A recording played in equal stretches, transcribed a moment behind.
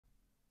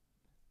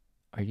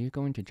Are you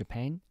going to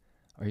Japan?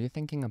 Are you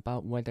thinking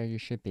about whether you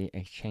should be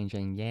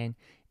exchanging yen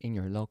in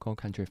your local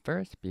country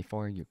first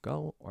before you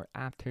go or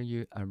after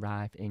you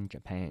arrive in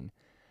Japan?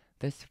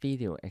 This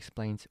video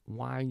explains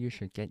why you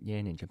should get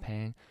yen in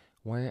Japan,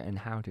 where and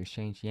how to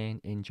exchange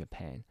yen in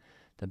Japan.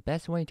 The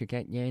best way to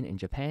get yen in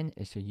Japan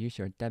is to use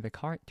your debit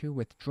card to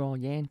withdraw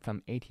yen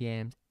from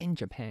ATMs in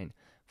Japan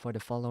for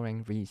the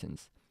following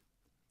reasons.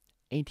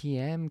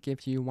 ATM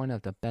gives you one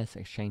of the best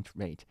exchange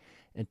rates.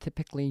 It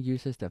typically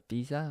uses the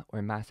Visa or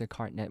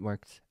MasterCard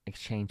network's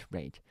exchange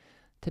rate.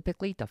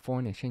 Typically, the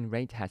foreign exchange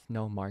rate has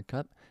no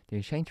markup. The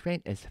exchange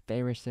rate is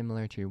very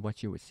similar to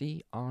what you would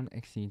see on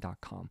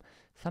xe.com.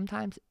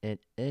 Sometimes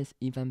it is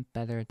even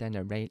better than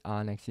the rate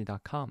on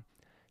xe.com.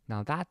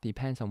 Now that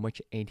depends on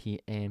which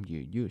ATM you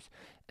use,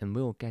 and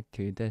we'll get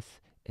to this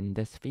in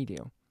this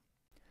video.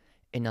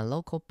 In a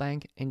local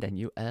bank in the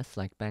US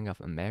like Bank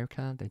of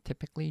America, they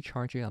typically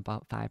charge you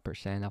about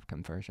 5% of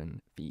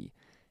conversion fee.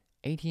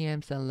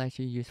 ATMs that let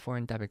you use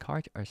foreign debit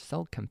cards are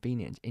so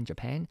convenient in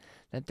Japan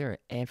that they're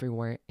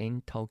everywhere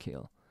in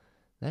Tokyo.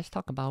 Let's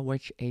talk about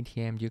which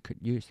ATM you could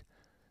use.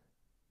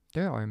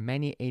 There are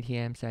many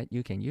ATMs that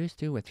you can use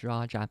to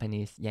withdraw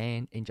Japanese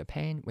yen in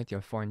Japan with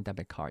your foreign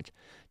debit card.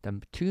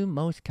 The two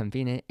most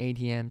convenient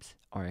ATMs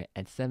are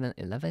at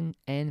 7-Eleven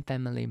and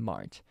Family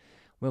Mart.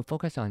 We'll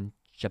focus on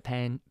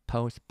Japan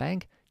Post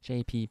Bank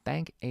JP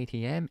Bank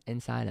ATM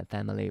inside a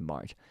Family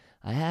Mart.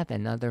 I have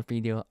another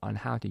video on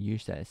how to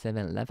use the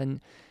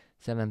 7-Eleven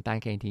 7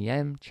 Bank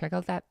ATM. Check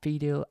out that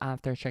video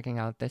after checking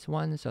out this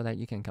one so that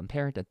you can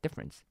compare the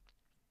difference.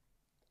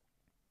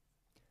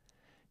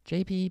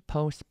 JP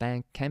Post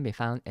Bank can be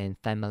found in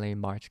Family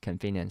Mart's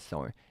convenience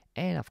store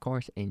and of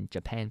course in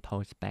Japan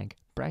Post Bank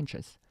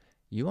branches.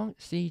 You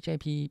won't see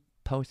JP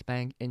Post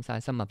Bank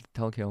inside some of the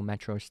Tokyo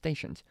metro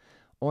stations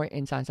or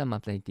inside some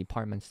of the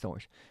department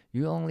stores.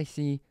 You only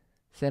see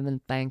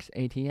 7 Bank's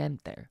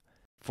ATM there.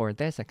 For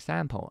this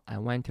example, I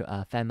went to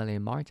a Family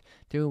Mart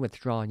to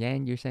withdraw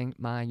yen using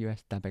my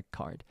US debit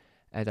card.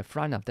 At the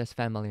front of this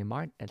Family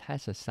Mart, it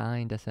has a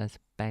sign that says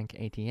Bank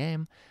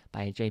ATM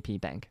by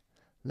JP Bank.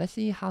 Let's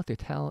see how to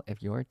tell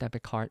if your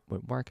debit card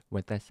would work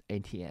with this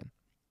ATM.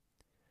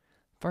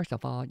 First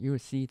of all, you will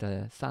see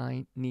the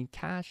sign Need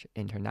Cash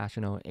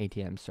International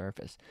ATM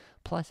Service,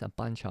 plus a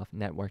bunch of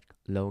network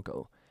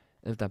logo.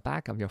 If the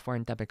back of your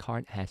foreign debit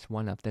card has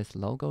one of these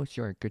logos,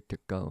 you're good to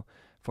go.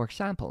 For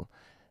example,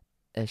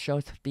 it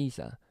shows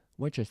Visa,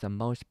 which is the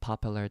most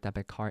popular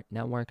debit card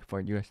network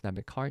for US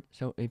debit card,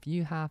 so if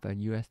you have a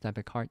US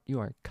debit card, you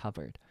are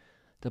covered.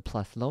 The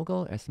plus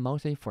logo is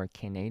mostly for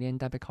Canadian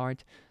debit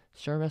cards.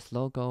 Cirrus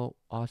logo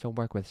also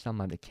works with some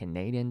of the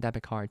Canadian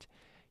debit cards.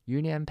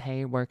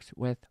 Unionpay works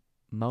with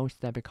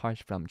most debit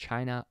cards from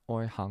China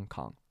or Hong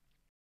Kong.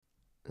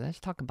 Let's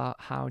talk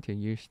about how to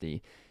use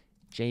the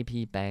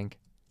JP Bank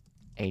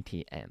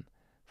ATM.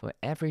 For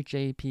every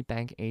JP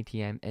Bank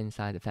ATM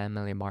inside the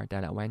Family Mart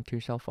that I went to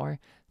so far,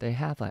 they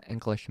have an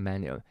English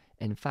menu.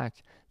 In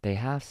fact, they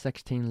have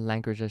 16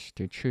 languages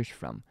to choose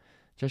from.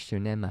 Just to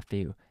name a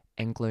few: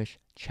 English,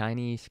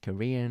 Chinese,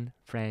 Korean,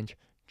 French,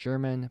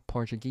 German,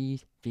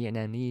 Portuguese,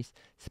 Vietnamese,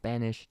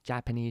 Spanish,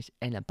 Japanese,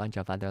 and a bunch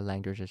of other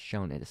languages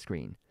shown in the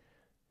screen.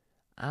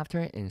 After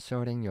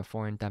inserting your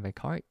foreign debit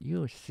card,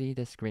 you'll see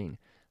the screen.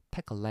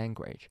 Pick a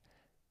language.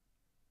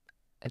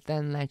 It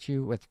then lets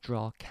you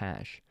withdraw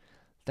cash.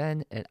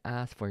 Then it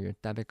asks for your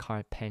debit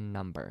card PIN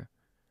number.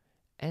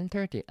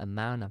 Enter the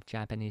amount of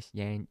Japanese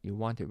yen you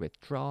want to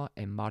withdraw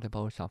in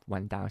multiples of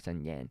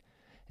 1,000 yen.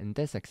 In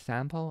this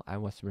example, I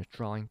was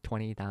withdrawing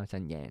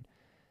 20,000 yen.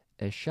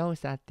 It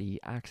shows that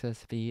the access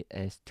fee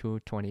is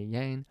 220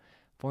 yen.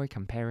 For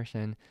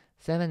comparison,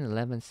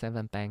 7-Eleven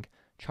 7 Bank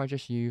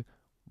charges you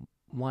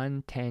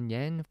 110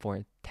 yen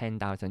for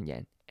 10,000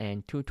 yen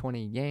and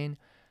 220 yen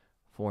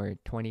for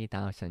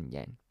 20,000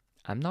 yen.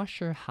 I'm not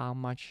sure how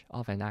much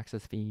of an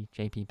access fee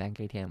JP Bank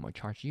ATM will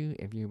charge you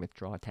if you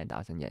withdraw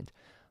 10,000 yen.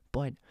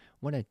 But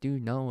what I do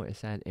know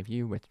is that if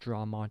you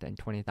withdraw more than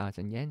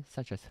 20,000 yen,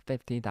 such as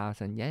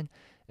 50,000 yen,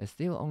 it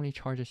still only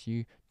charges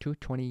you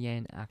 220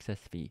 yen access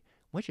fee,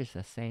 which is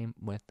the same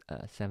with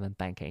a 7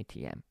 Bank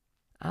ATM.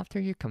 After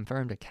you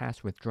confirm the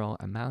cash withdrawal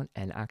amount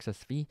and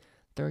access fee,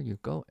 there you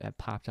go, it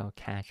pops out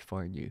cash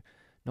for you.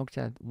 Note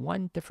that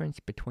one difference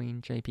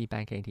between JP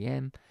Bank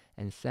ATM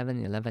and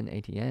 7-Eleven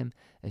ATM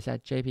is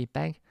that JP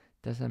Bank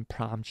doesn't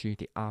prompt you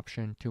the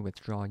option to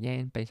withdraw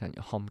yen based on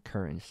your home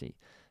currency.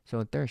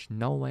 So there's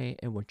no way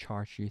it would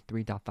charge you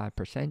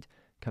 3.5%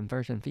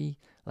 conversion fee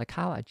like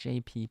how a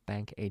JP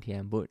Bank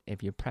ATM would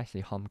if you press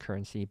the home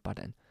currency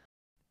button.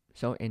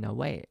 So in a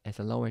way, it's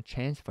a lower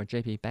chance for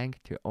JP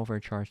Bank to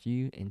overcharge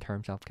you in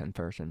terms of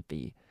conversion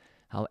fee.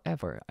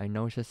 However, I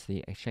noticed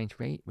the exchange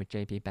rate with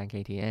JP Bank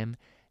ATM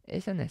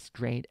isn't as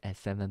great as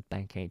 7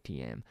 Bank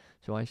ATM,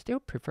 so I still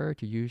prefer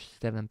to use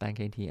 7 Bank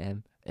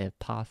ATM if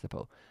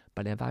possible.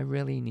 But if I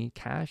really need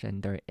cash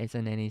and there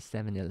isn't any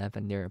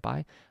 7-Eleven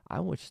nearby,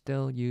 I would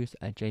still use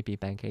a JP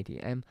Bank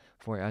ATM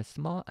for a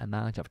small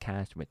amount of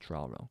cash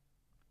withdrawal.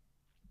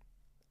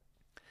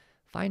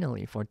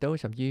 Finally, for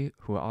those of you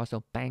who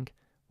also bank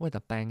with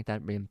a bank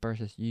that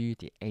reimburses you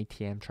the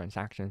ATM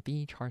transaction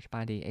fee charged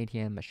by the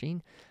ATM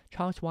machine.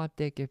 Charles Schwab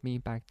did give me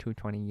back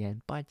 220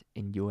 yen, but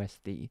in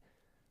USD.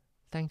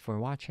 Thanks for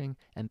watching,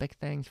 and big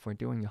thanks for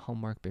doing your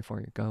homework before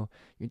you go.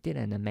 You did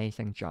an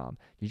amazing job.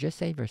 You just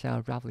saved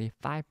yourself roughly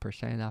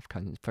 5% of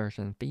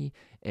conversion fee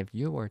if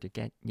you were to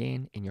get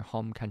yen in your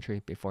home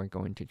country before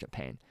going to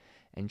Japan.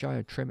 Enjoy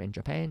your trip in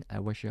Japan. I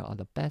wish you all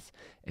the best.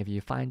 If you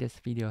find this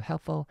video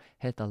helpful,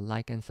 hit the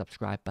like and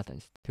subscribe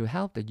buttons to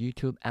help the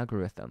YouTube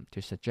algorithm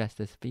to suggest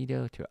this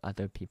video to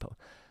other people.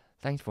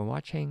 Thanks for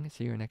watching.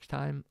 See you next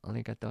time.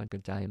 Arigatou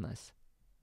gozaimasu.